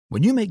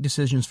When you make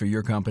decisions for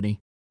your company,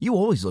 you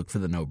always look for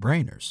the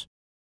no-brainers.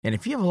 And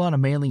if you have a lot of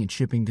mailing and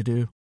shipping to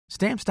do,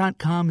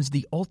 Stamps.com is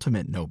the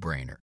ultimate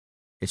no-brainer.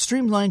 It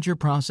streamlines your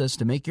process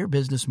to make your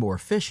business more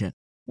efficient,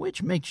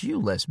 which makes you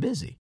less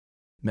busy.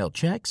 Mail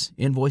checks,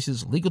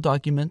 invoices, legal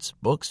documents,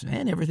 books,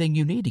 and everything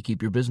you need to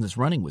keep your business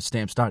running with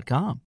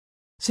Stamps.com.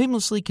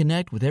 Seamlessly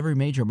connect with every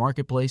major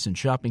marketplace and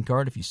shopping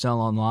cart if you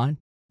sell online.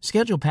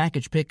 Schedule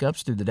package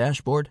pickups through the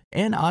dashboard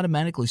and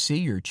automatically see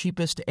your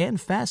cheapest and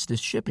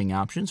fastest shipping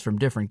options from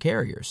different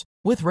carriers,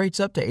 with rates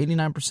up to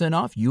 89%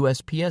 off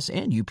USPS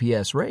and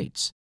UPS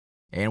rates.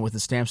 And with the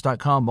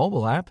Stamps.com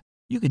mobile app,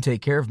 you can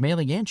take care of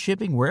mailing and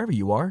shipping wherever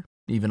you are,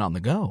 even on the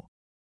go.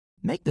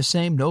 Make the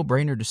same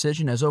no-brainer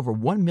decision as over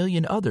 1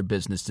 million other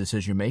business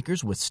decision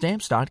makers with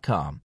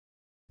Stamps.com.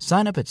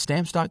 Sign up at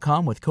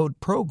Stamps.com with code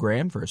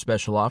PROGRAM for a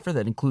special offer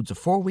that includes a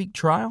 4-week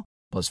trial,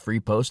 plus free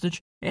postage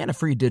and a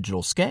free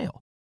digital scale.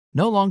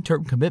 No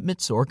long-term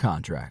commitments or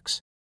contracts.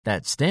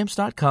 That's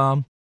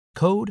Stamps.com,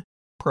 code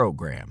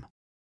PROGRAM.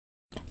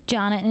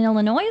 Jonna in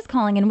Illinois is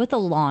calling in with a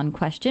lawn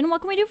question.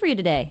 What can we do for you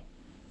today?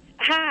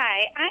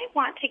 Hi, I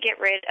want to get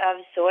rid of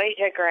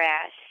zoysia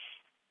grass.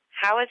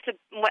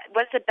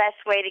 What's the best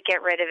way to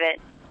get rid of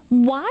it?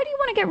 Why do you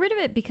want to get rid of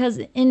it?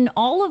 Because in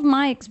all of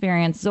my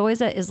experience,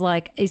 zoysia is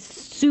like a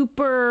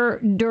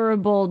super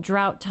durable,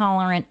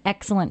 drought-tolerant,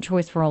 excellent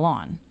choice for a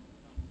lawn.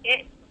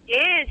 It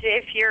is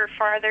if you're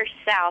farther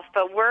south,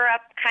 but we're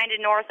up kind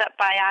of north up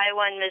by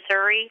Iowa and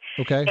Missouri.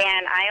 Okay. And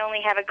I only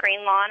have a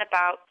green lawn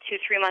about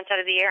 2-3 months out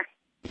of the year.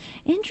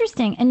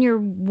 Interesting. And you're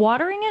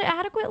watering it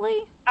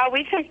adequately?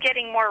 We've been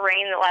getting more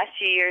rain the last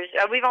few years.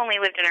 We've only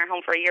lived in our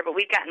home for a year, but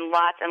we've gotten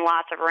lots and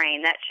lots of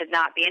rain. That should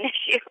not be an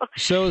issue.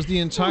 So is the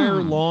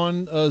entire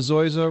lawn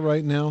zoysia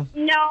right now?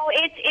 No,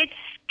 it's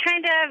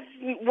kind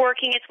of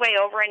working its way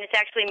over, and it's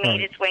actually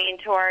made its way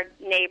into our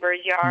neighbor's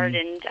yard,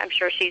 and I'm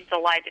sure she's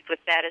delighted with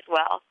that as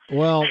well.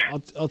 Well,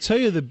 I'll tell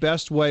you the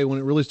best way when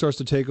it really starts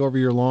to take over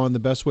your lawn, the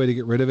best way to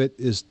get rid of it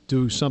is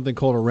do something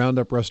called a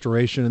Roundup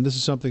restoration, and this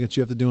is something that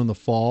you have to do in the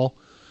fall.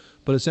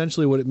 But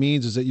essentially what it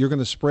means is that you're going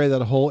to spray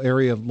that whole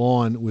area of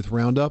lawn with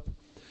Roundup,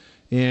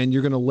 and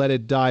you're going to let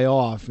it die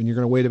off, and you're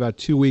going to wait about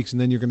 2 weeks,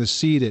 and then you're going to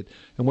seed it.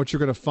 And what you're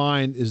going to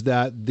find is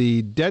that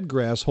the dead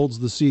grass holds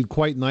the seed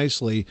quite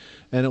nicely,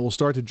 and it will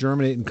start to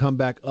germinate and come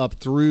back up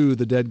through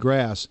the dead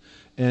grass.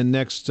 And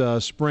next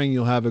spring,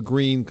 you'll have a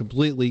green,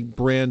 completely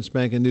brand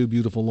spanking new,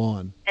 beautiful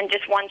lawn. And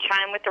just one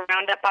time with the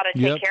Roundup ought to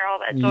take care of all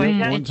that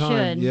zoysia? One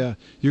time, yeah.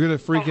 You're going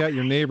to freak out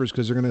your neighbors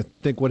because they're going to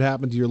think what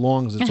happened to your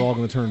lawn because it's all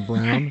going to turn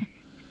brown.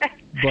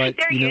 But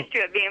they're used to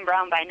it being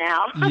brown by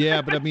now.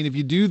 Yeah, but I mean, if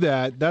you do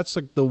that, that's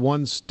like the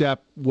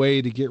one-step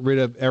way to get rid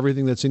of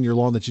everything that's in your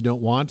lawn that you don't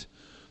want,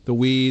 the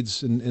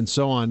weeds and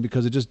so on,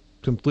 because it just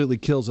completely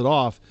kills it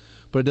off,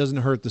 but it doesn't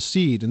hurt the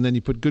seed. And then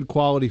you put good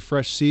quality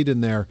fresh seed in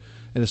there,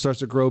 and it starts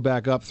to grow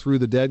back up through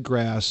the dead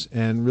grass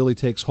and really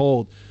takes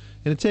hold.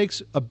 And it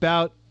takes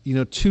about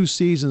 2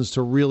 seasons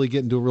to really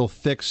get into a real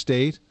thick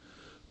state,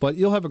 but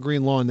you'll have a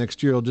green lawn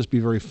next year. It'll just be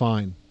very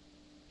fine.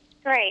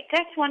 Great.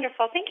 That's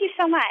wonderful. Thank you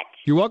so much.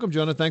 You're welcome,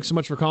 Jonah. Thanks so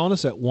much for calling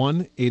us at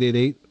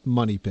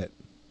 1-888-MONEY-PIT.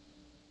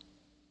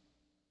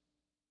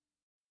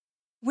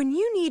 When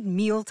you need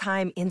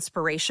mealtime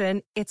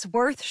inspiration, it's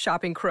worth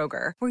shopping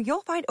Kroger, where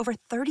you'll find over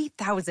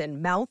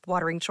 30,000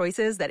 mouth-watering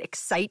choices that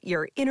excite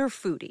your inner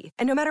foodie.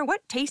 And no matter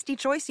what tasty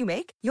choice you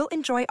make, you'll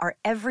enjoy our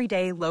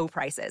everyday low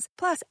prices,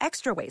 plus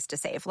extra ways to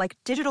save, like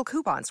digital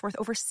coupons worth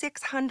over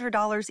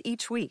 $600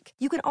 each week.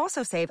 You can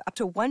also save up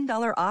to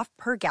 $1 off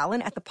per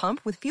gallon at the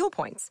pump with fuel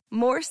points.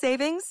 More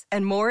savings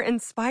and more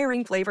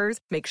inspiring flavors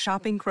make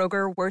shopping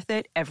Kroger worth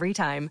it every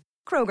time.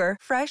 Kroger,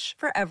 fresh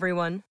for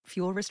everyone.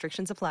 Fuel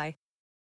restrictions apply.